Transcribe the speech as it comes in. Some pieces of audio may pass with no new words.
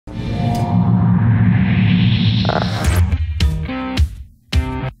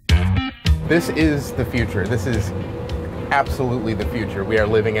This is the future. This is absolutely the future. We are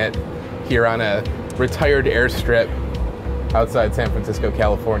living it here on a retired airstrip outside San Francisco,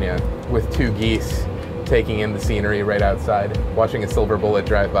 California, with two geese taking in the scenery right outside, watching a silver bullet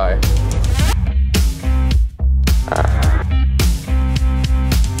drive by.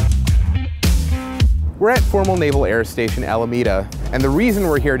 We're at Formal Naval Air Station Alameda, and the reason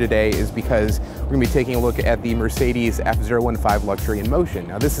we're here today is because we're going to be taking a look at the Mercedes F-015 Luxury in Motion.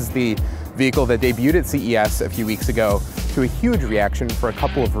 Now, this is the vehicle that debuted at CES a few weeks ago to a huge reaction for a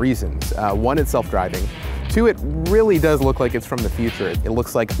couple of reasons. One, it's self-driving. Two, it really does look like it's from the future. It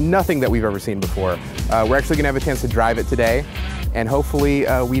looks like nothing that we've ever seen before. We're actually going to have a chance to drive it today, and hopefully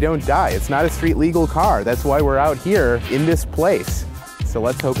we don't die. It's not a street legal car. That's why we're out here in this place. So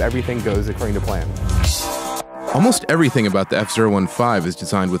let's hope everything goes according to plan. Almost everything about the F-015 is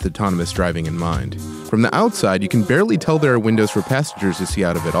designed with autonomous driving in mind. From the outside, you can barely tell there are windows for passengers to see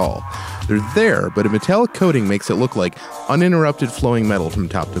out of it all. They're there, but a metallic coating makes it look like uninterrupted flowing metal from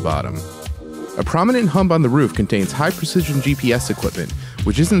top to bottom. A prominent hump on the roof contains high-precision GPS equipment,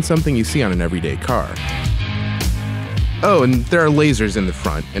 which isn't something you see on an everyday car. Oh, and there are lasers in the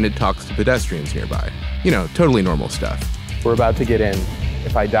front, and it talks to pedestrians nearby. You know, totally normal stuff. We're about to get in.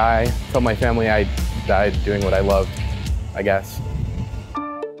 If I die, tell my family I died doing what I loved, I guess.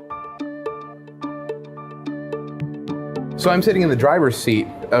 So I'm sitting in the driver's seat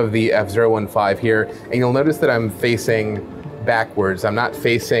of the F-015 here, and you'll notice that I'm facing backwards. I'm not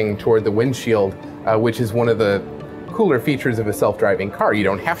facing toward the windshield, which is one of the cooler features of a self-driving car. You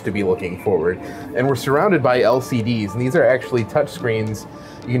don't have to be looking forward. And we're surrounded by LCDs, and these are actually touch screens.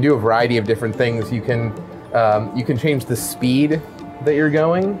 You can do a variety of different things. You can change the speed that you're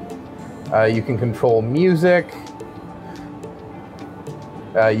going. You can control music.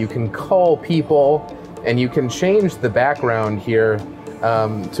 You can call people, and you can change the background here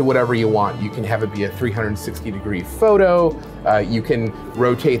to whatever you want. You can have it be a 360-degree photo. You can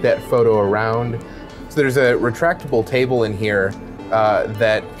rotate that photo around. So there's a retractable table in here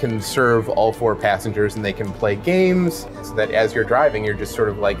that can serve all four passengers, and they can play games so that as you're driving, you're just sort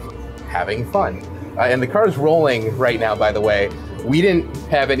of like having fun. And the car's rolling right now, by the way. We didn't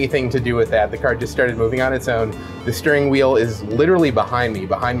have anything to do with that. The car just started moving on its own. The steering wheel is literally behind me,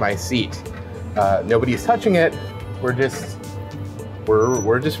 behind my seat. Nobody's touching it. We're just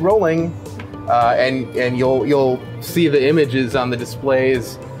rolling. And you'll see the images on the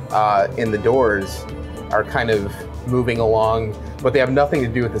displays in the doors are kind of moving along, but they have nothing to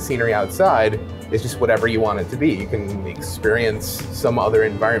do with the scenery outside. It's just whatever you want it to be. You can experience some other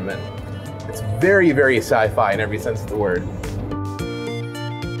environment. It's very, very sci-fi in every sense of the word.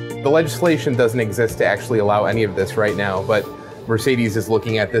 The legislation doesn't exist to actually allow any of this right now, but Mercedes is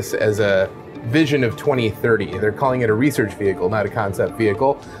looking at this as a vision of 2030. They're calling it a research vehicle, not a concept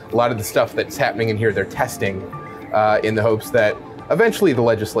vehicle. A lot of the stuff that's happening in here, they're testing in the hopes that eventually the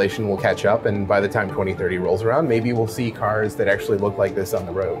legislation will catch up, and by the time 2030 rolls around, maybe we'll see cars that actually look like this on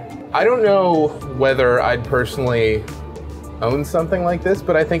the road. I don't know whether I'd personally own something like this,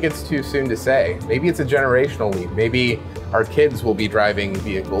 but I think it's too soon to say. Maybe it's a generational leap. Maybe our kids will be driving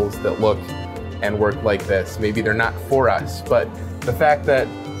vehicles that look and work like this. Maybe they're not for us, but the fact that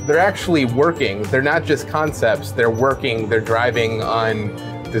they're actually working, they're not just concepts, they're working, they're driving on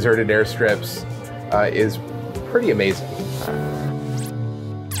deserted airstrips is pretty amazing.